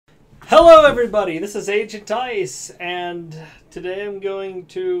Hello everybody, this is Agent Ice, and today I'm going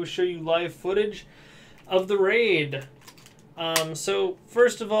to show you live footage of the raid. So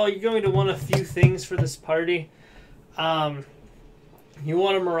first of all, you're going to want a few things for this party. You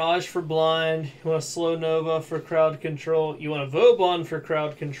want a Mirage for blind, you want a Slow Nova for crowd control, you want a Vauban for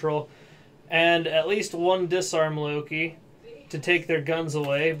crowd control, and at least one Disarm Loki to take their guns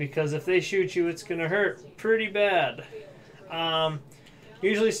away, because if they shoot you, it's going to hurt pretty bad.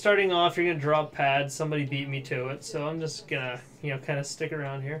 Usually starting off, you're going to drop pads. Somebody beat me to it, so I'm just going to, kind of stick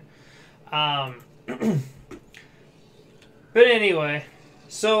around here. But anyway,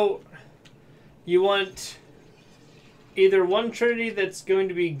 so you want either one Trinity that's going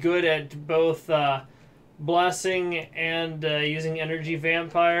to be good at both Blessing and using Energy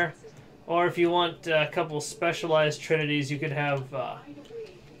Vampire, or if you want a couple specialized Trinities, you could have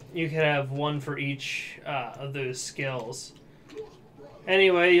one for each of those skills.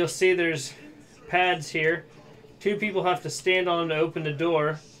 Anyway, you'll see there's pads here. Two people have to stand on them to open the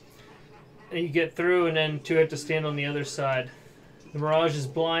door. And you get through, and then two have to stand on the other side. The Mirage is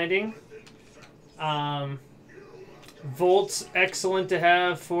blinding. Volt's excellent to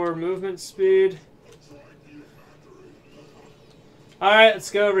have for movement speed. Alright,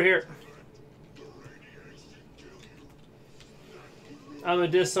 let's go over here. I'm a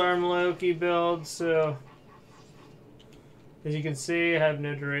Disarm Loki build, so as you can see, I have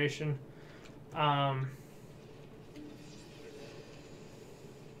no duration.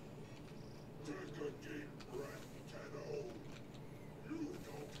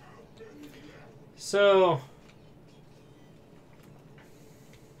 So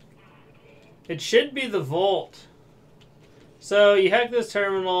it should be the Volt. So you hack those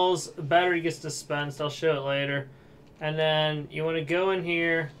terminals, the battery gets dispensed, I'll show it later. And then you want to go in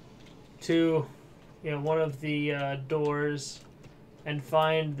here to one of the doors and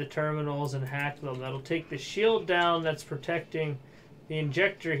find the terminals and hack them. That'll take the shield down that's protecting the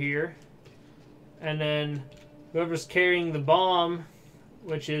injector here. And then whoever's carrying the bomb,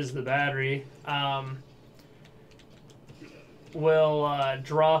 which is the battery, will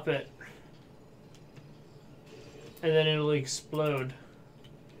drop it. And then it'll explode.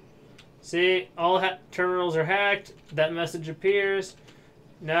 See, all terminals are hacked. That message appears.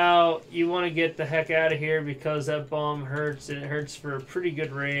 Now, you want to get the heck out of here because that bomb hurts, and it hurts for a pretty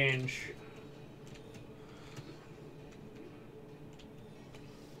good range.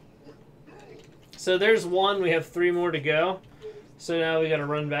 So there's one. We have 3 more to go. So now we got to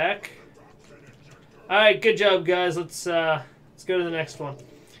run back. All right, good job, guys. Let's go to the next one.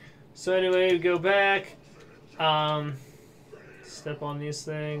 So anyway, we go back. Step on these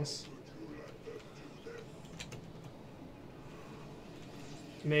things.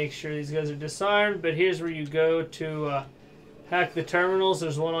 Make sure these guys are disarmed, but here's where you go to hack the terminals.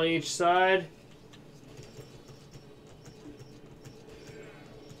 There's one on each side.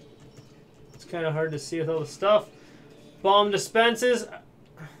 It's kind of hard to see with all the stuff. Bomb dispenses.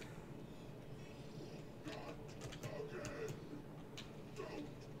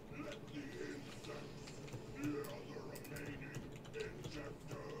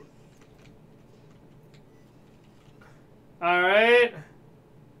 All right.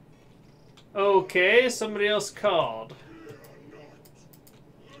 Okay, somebody else called.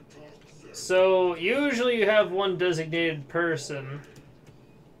 So, usually you have one designated person.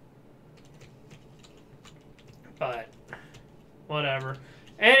 But, whatever.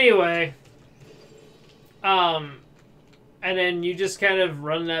 Anyway, and then you just kind of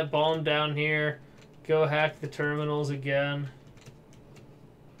run that bomb down here. Go hack the terminals again.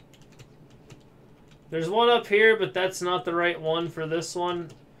 There's one up here, but that's not the right one for this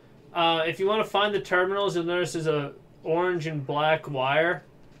one. If you want to find the terminals, you'll notice there's a orange and black wire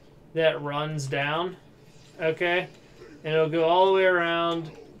that runs down. Okay? And it'll go all the way around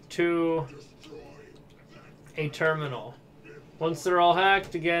to a terminal. Once they're all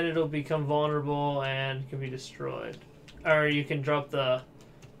hacked, again, it'll become vulnerable and can be destroyed. Or you can drop the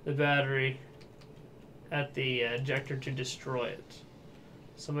battery at the ejector to destroy it.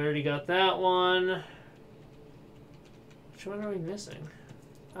 Somebody already got that one. Which one are we missing?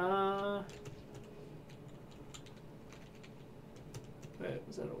 Wait,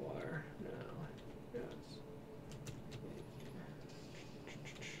 was that a wire? No. Yes.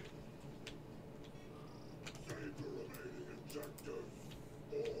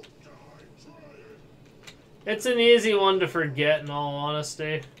 It's an easy one to forget, in all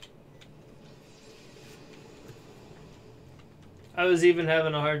honesty. I was even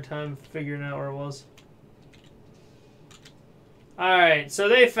having a hard time figuring out where it was. Alright, so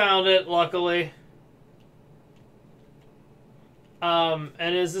they found it, luckily. And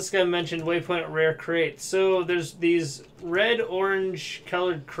as this guy mentioned, waypoint rare crates. So there's these red-orange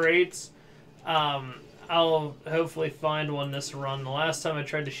colored crates. I'll hopefully find one this run. The last time I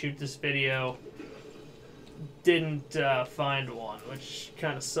tried to shoot this video, didn't find one, which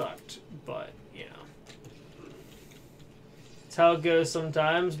kind of sucked. But, you know, it's how it goes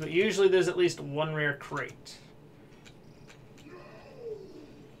sometimes. But usually there's at least one rare crate.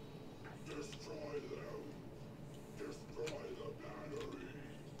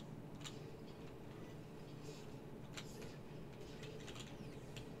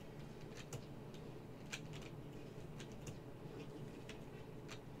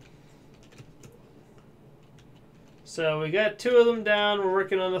 So we got 2 of them down. We're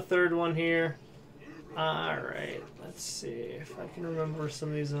working on the 3rd one here. Alright, let's see if I can remember where some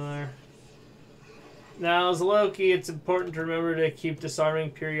of these are. Now, as Loki, it's important to remember to keep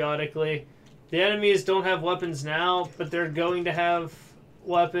disarming periodically. The enemies don't have weapons now, but they're going to have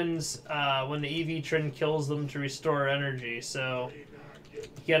weapons when the EV trend kills them to restore energy. So you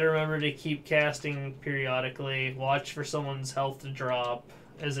gotta remember to keep casting periodically. Watch for someone's health to drop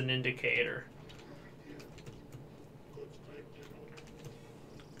as an indicator.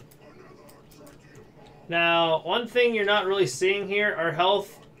 Now, one thing you're not really seeing here, our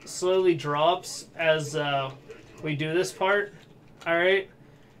health slowly drops as we do this part, alright?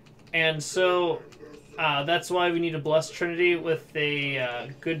 And so, that's why we need a Bless Trinity with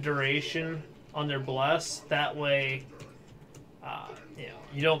a good duration on their Bless. That way, you know,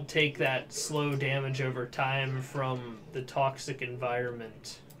 you don't take that slow damage over time from the toxic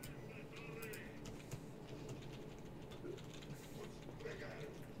environment.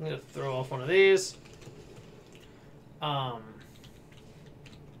 I'm going to throw off one of these.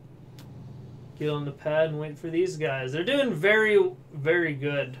 Get on the pad and wait for these guys. They're doing very, very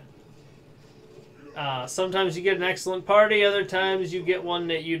good. Sometimes you get an excellent party, other times you get one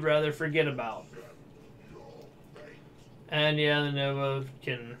that you'd rather forget about. And yeah, the Nova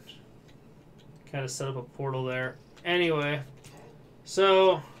can kind of set up a portal there. Anyway,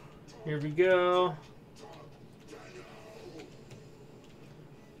 so here we go.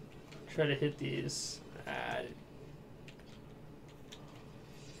 Try to hit these.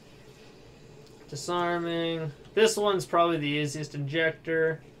 Disarming. This one's probably the easiest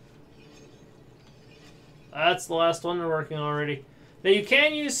injector. That's the last one we're working on already. Now you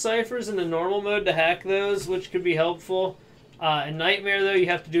can use ciphers in the normal mode to hack those, which could be helpful. In Nightmare though, you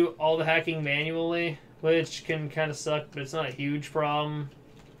have to do all the hacking manually, which can kind of suck, but it's not a huge problem.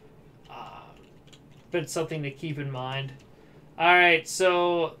 But it's something to keep in mind. Alright,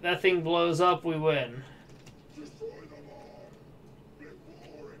 so that thing blows up, we win.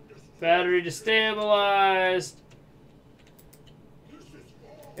 Battery destabilized.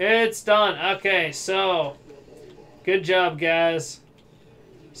 It's done. Okay, so good job, guys.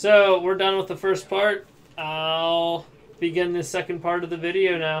 So we're done with the first part. I'll begin the second part of the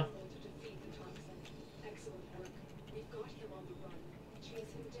video now.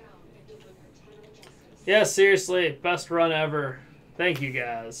 Yeah, seriously, best run ever. Thank you,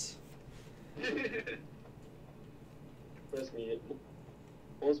 guys. Trust me,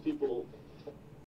 most people